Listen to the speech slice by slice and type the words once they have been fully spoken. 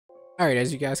Alright,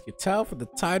 as you guys can tell from the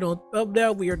title and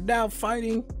thumbnail, we are now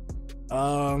fighting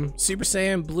Super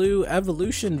Saiyan Blue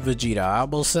Evolution Vegeta. I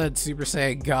almost said Super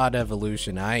Saiyan God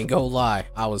Evolution. I ain't gonna lie,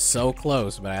 I was so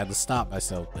close, but I had to stop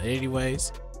myself. But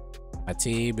anyways, my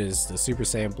team is the Super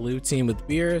Saiyan Blue team with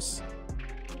Beerus,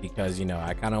 because, you know,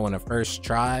 I kind of want to first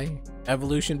try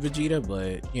Evolution Vegeta,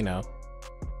 but, you know,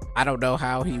 I don't know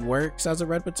how he works as a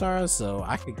Red Potara, so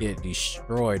I could get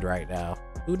destroyed right now.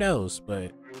 Who knows?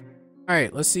 But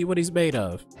alright, let's see what he's made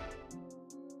of.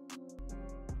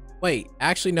 Wait,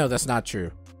 actually no, that's not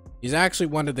true. He's actually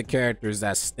one of the characters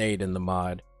that stayed in the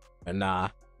mod. But nah,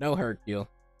 no Hercule.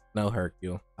 No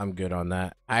Hercule. I'm good on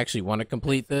that. I actually want to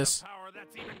complete this.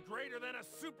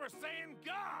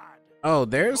 Oh,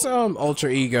 there's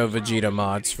Ultra Ego Vegeta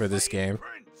mods for this game.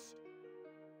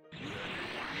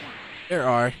 There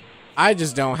are. I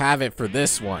just don't have it for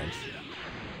this one.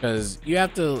 Because you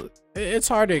have to... It's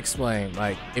hard to explain.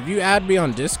 Like, if you add me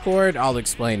on Discord, I'll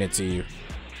explain it to you.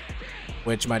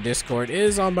 Which my Discord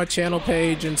is on my channel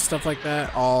page and stuff like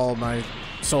that. All my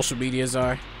social medias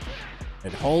are.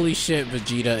 And holy shit,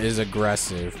 Vegeta is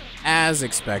aggressive. As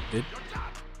expected.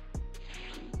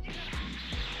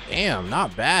 Damn,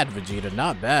 not bad, Vegeta.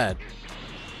 Not bad.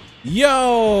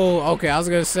 Yo! Okay, I was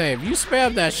gonna say, if you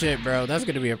spam that shit, bro, that's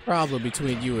gonna be a problem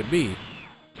between you and me.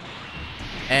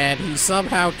 And he's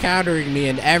somehow countering me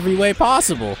in every way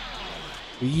possible.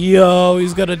 Yo,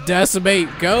 he's gonna decimate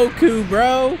Goku,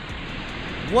 bro.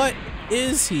 What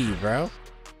is he, bro?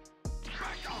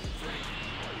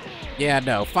 Yeah,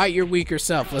 no. Fight your weaker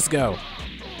self. Let's go.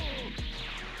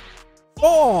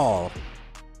 Oh!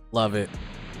 Love it.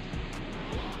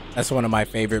 That's one of my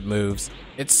favorite moves.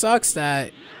 It sucks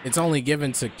that it's only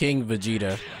given to King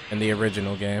Vegeta in the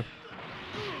original game.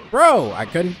 Bro, I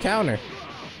couldn't counter.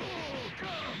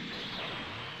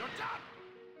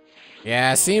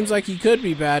 Yeah, seems like he could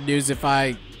be bad news if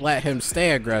I let him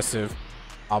stay aggressive.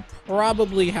 I'll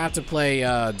probably have to play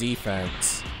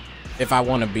defense if I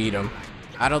want to beat him.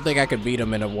 I don't think I could beat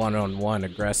him in a one-on-one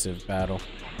aggressive battle.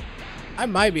 I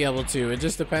might be able to. It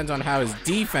just depends on how his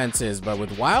defense is, but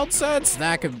with wild sets,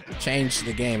 that could change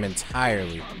the game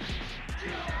entirely.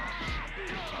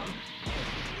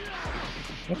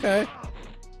 Okay.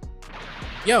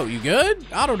 Yo, you good?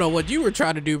 I don't know what you were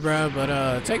trying to do, bro,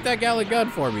 but take that gallon gun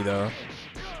for me, though.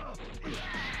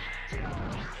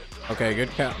 Okay, good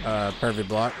perfect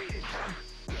block.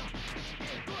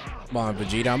 Come on,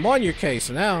 Vegeta. I'm on your case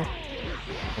now.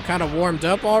 I'm kind of warmed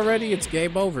up already. It's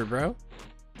game over, bro.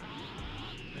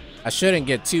 I shouldn't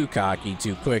get too cocky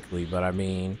too quickly, but I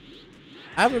mean,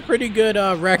 I have a pretty good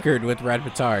record with Red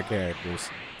Potara characters.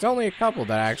 It's only a couple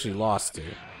that I actually lost to.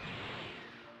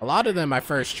 A lot of them I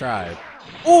first tried.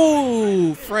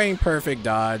 Ooh, frame perfect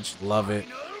dodge. Love it.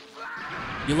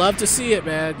 You love to see it,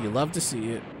 man. You love to see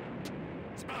it.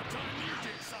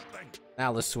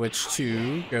 Now let's switch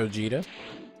to Gogeta.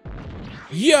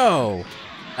 Yo!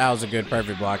 That was a good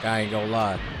perfect block. I ain't gonna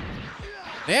lie.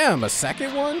 Damn, a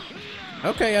second one?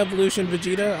 Okay, Evolution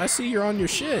Vegeta. I see you're on your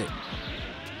shit.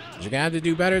 You're gonna have to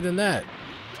do better than that.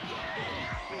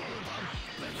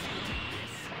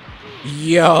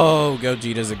 Yo,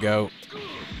 Gogeta's a goat.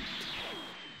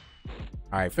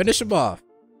 Alright, finish him off.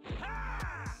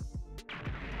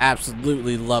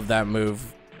 Absolutely love that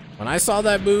move. When I saw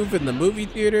that move in the movie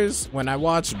theaters, when I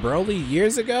watched Broly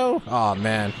years ago, oh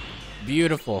man,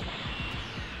 beautiful.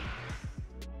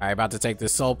 Alright, about to take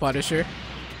this Soul Punisher.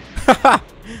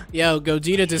 Yo,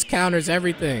 Gogeta just counters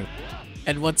everything.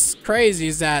 And what's crazy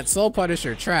is that Soul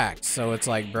Punisher tracks, so it's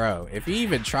like, bro, if he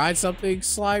even tried something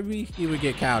slimy, he would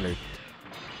get countered.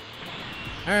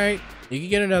 Alright, you can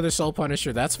get another Soul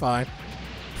Punisher, that's fine.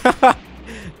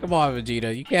 Come on,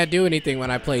 Vegeta, you can't do anything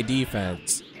when I play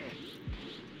defense.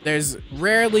 There's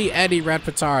rarely any Red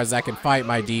Potaras that can fight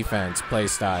my defense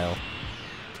playstyle.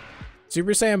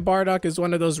 Super Saiyan Bardock is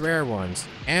one of those rare ones,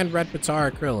 and Red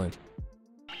Potara Krillin.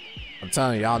 I'm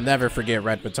telling you, I'll never forget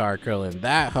Red Potara Krillin.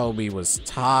 That homie was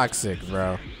toxic,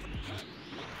 bro.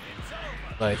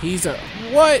 But he's a...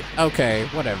 What? Okay,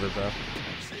 whatever, bro.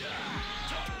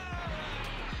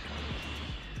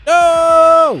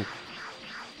 No!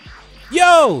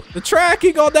 Yo! The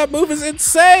tracking on that move is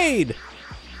insane!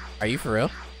 Are you for real?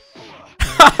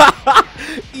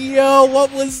 Yo,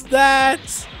 what was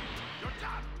that?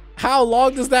 How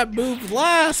long does that move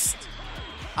last?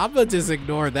 I'm gonna just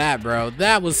ignore that, bro.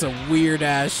 That was some weird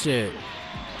ass shit.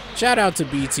 Shout out to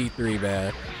BT3,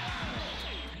 man.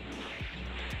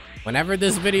 Whenever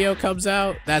this video comes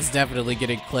out, that's definitely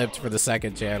getting clipped for the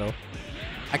second channel.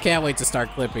 I can't wait to start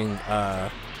clipping,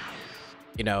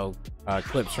 you know,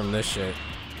 clips from this shit.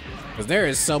 Because there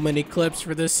is so many clips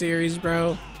for this series,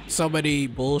 bro. So many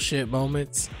bullshit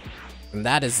moments. And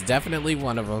that is definitely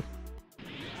one of them.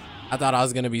 I thought I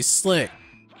was gonna be slick.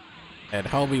 And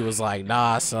homie was like,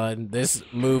 nah, son, this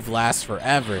move lasts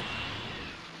forever.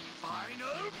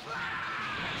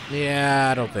 Yeah,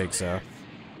 I don't think so.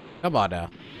 Come on now.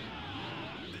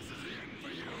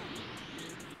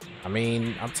 I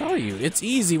mean, I'm telling you, it's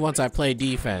easy once I play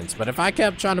defense. But if I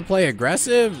kept trying to play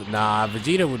aggressive, nah,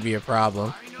 Vegeta would be a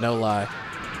problem. No lie.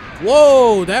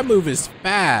 Whoa, that move is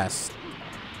fast.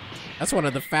 That's one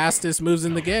of the fastest moves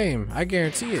in the game. I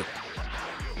guarantee it.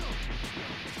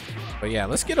 But yeah,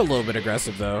 let's get a little bit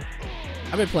aggressive though.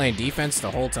 I've been playing defense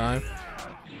the whole time.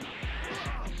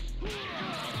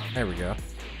 There we go.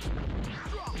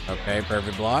 Okay,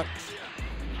 perfect block.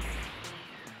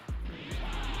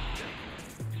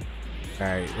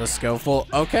 Alright, let's go full.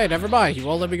 Okay, never mind. He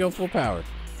won't let me go full power.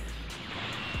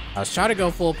 I was trying to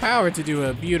go full power to do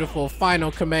a beautiful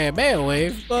final Kamehameha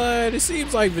wave, but it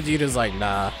seems like Vegeta's like,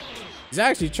 nah. He's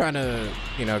actually trying to,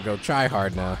 you know, go try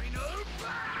hard now.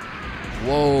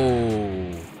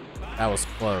 Whoa. That was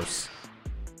close.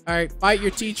 Alright, fight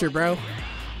your teacher, bro.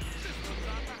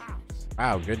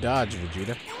 Wow, good dodge,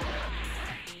 Vegeta.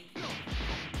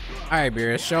 Alright,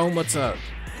 Beerus, show him what's up.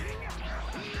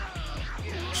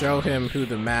 Show him who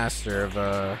the master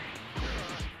of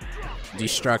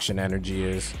destruction energy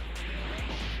is.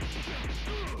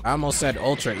 I almost said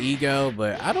Ultra Ego,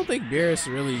 but I don't think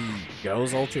Beerus really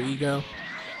goes Ultra Ego.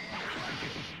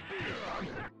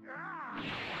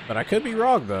 But I could be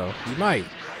wrong though. He might.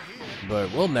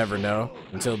 But we'll never know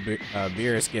until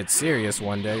Beerus gets serious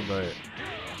one day. But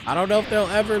I don't know if they'll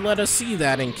ever let us see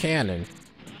that in canon.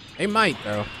 They might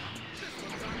though.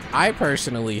 I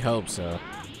personally hope so.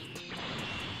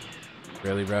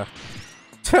 Really, bro?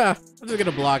 I'm just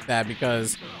gonna block that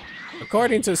because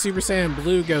according to Super Saiyan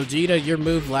Blue Gogeta, your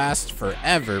move lasts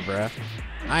forever, bro.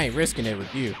 I ain't risking it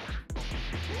with you.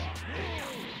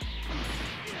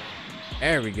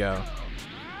 There we go.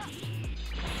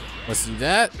 Let's do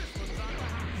that.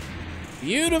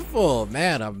 Beautiful,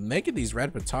 man. I'm making these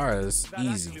red Potaras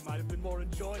easy.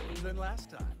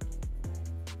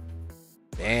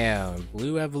 Damn,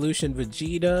 Blue Evolution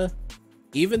Vegeta.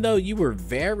 Even though you were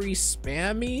very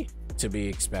spammy, to be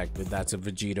expected, that's a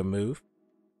Vegeta move.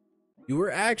 You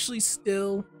were actually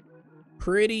still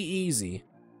pretty easy.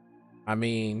 I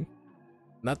mean,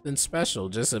 nothing special,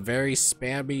 just a very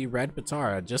spammy red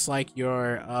Potara, just like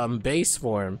your base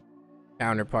form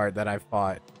counterpart that I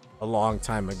fought a long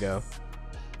time ago.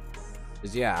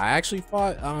 Cause yeah, I actually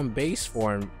fought base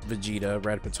form Vegeta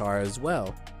red Potara as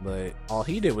well, but all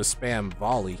he did was spam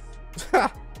volley.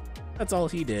 That's all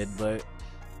he did. But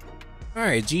all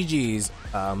right, GG's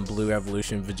Blue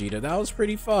Evolution Vegeta. That was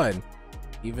pretty fun,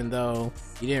 even though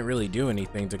he didn't really do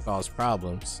anything to cause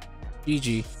problems.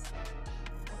 GG.